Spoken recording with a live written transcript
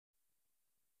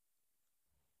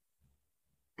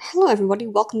Hello everybody,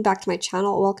 welcome back to my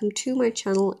channel. Welcome to my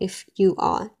channel if you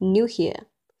are new here.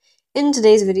 In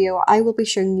today's video, I will be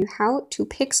showing you how to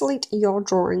pixelate your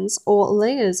drawings or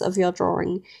layers of your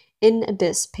drawing in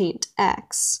Ibis Paint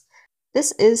X.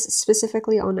 This is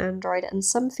specifically on Android, and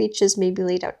some features may be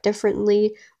laid out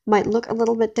differently, might look a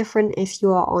little bit different if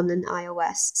you are on an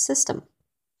iOS system.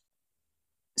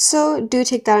 So do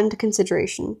take that into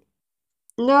consideration.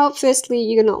 Now, firstly,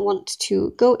 you're going to want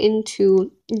to go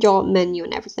into your menu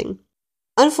and everything.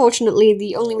 Unfortunately,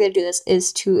 the only way to do this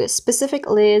is to specific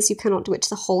layers. You cannot do it to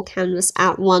the whole canvas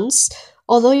at once,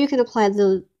 although you can apply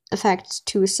the effect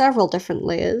to several different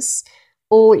layers,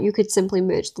 or you could simply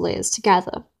merge the layers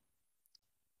together.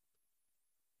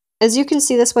 As you can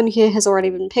see, this one here has already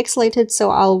been pixelated,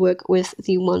 so I'll work with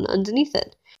the one underneath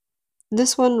it.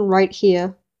 This one right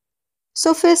here.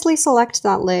 So firstly, select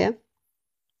that layer.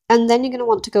 And then you're going to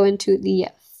want to go into the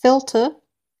filter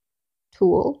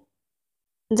tool.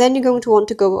 Then you're going to want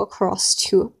to go across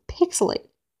to Pixelate.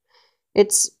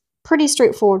 It's pretty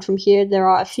straightforward from here. There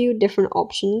are a few different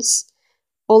options.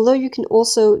 Although you can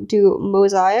also do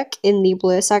mosaic in the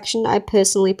blur section, I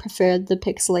personally prefer the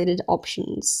pixelated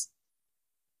options.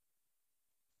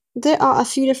 There are a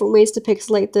few different ways to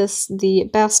pixelate this, the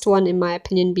best one in my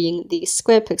opinion being the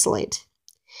square pixelate.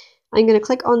 I'm going to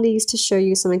click on these to show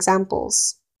you some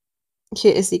examples.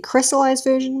 Here is the crystallized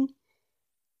version,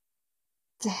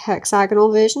 the hexagonal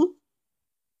version,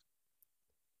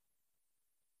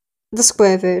 the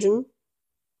square version,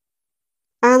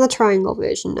 and the triangle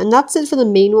version. And that's it for the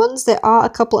main ones. There are a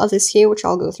couple others here which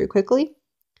I'll go through quickly,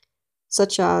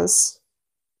 such as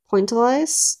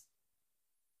pointillized,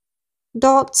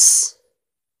 dots,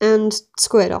 and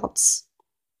square dots.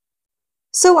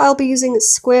 So I'll be using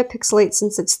square pixelate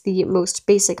since it's the most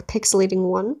basic pixelating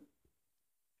one.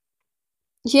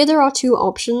 Here there are two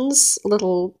options,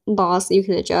 little bars that you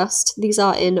can adjust. These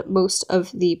are in most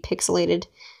of the pixelated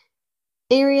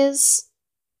areas.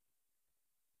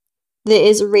 There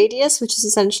is radius, which is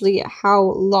essentially how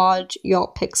large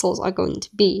your pixels are going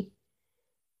to be.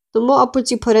 The more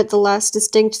upwards you put it, the less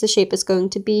distinct the shape is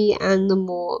going to be, and the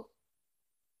more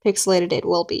pixelated it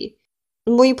will be.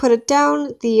 The more you put it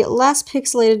down, the less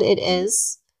pixelated it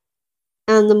is,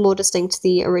 and the more distinct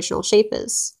the original shape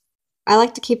is. I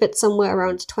like to keep it somewhere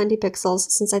around 20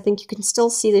 pixels since I think you can still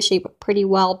see the shape pretty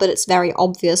well, but it's very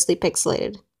obviously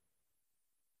pixelated.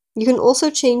 You can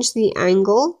also change the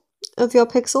angle of your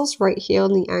pixels right here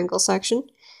in the angle section.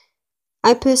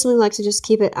 I personally like to just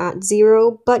keep it at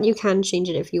 0, but you can change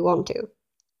it if you want to.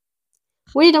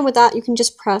 When you're done with that, you can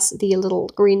just press the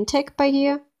little green tick by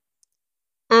here,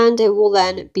 and it will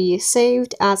then be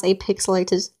saved as a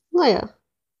pixelated layer.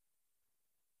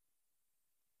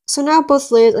 So now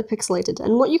both layers are pixelated,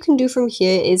 and what you can do from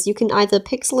here is you can either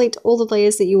pixelate all the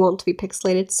layers that you want to be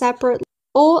pixelated separately,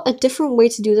 or a different way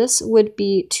to do this would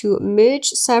be to merge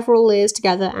several layers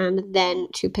together and then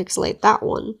to pixelate that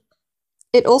one.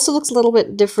 It also looks a little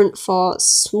bit different for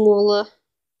smaller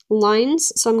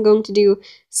lines, so I'm going to do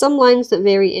some lines that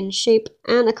vary in shape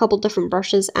and a couple different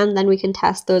brushes, and then we can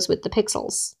test those with the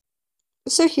pixels.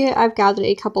 So here I've gathered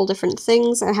a couple different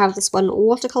things. I have this one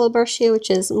watercolor brush here, which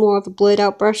is more of a blurred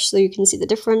out brush so you can see the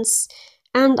difference,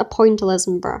 and a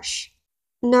pointillism brush.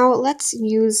 Now let's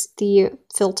use the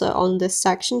filter on this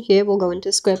section here. We'll go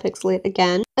into square pixelate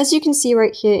again. As you can see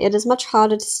right here, it is much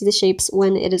harder to see the shapes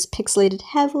when it is pixelated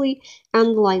heavily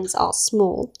and the lines are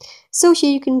small. So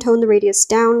here you can tone the radius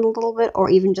down a little bit,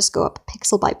 or even just go up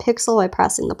pixel by pixel by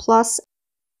pressing the plus.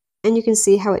 And you can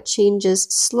see how it changes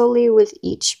slowly with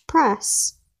each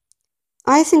press.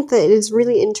 I think that it is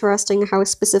really interesting how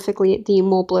specifically the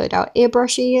more blurred out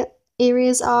airbrushy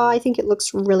areas are. I think it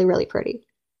looks really, really pretty.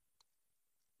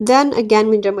 Then again,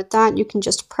 when you're done with that, you can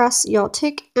just press your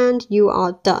tick and you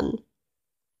are done.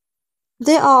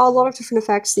 There are a lot of different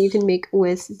effects that you can make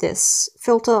with this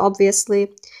filter,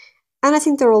 obviously, and I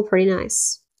think they're all pretty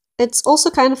nice. It's also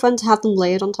kind of fun to have them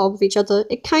layered on top of each other.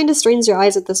 It kind of strains your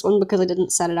eyes at this one because I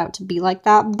didn't set it out to be like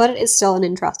that, but it is still an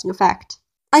interesting effect.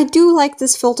 I do like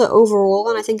this filter overall,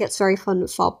 and I think it's very fun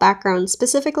for backgrounds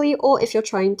specifically, or if you're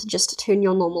trying to just turn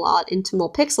your normal art into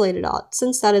more pixelated art,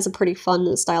 since that is a pretty fun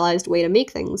and stylized way to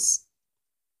make things.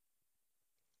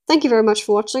 Thank you very much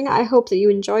for watching. I hope that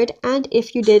you enjoyed, and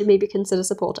if you did, maybe consider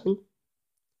supporting.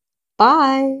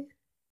 Bye!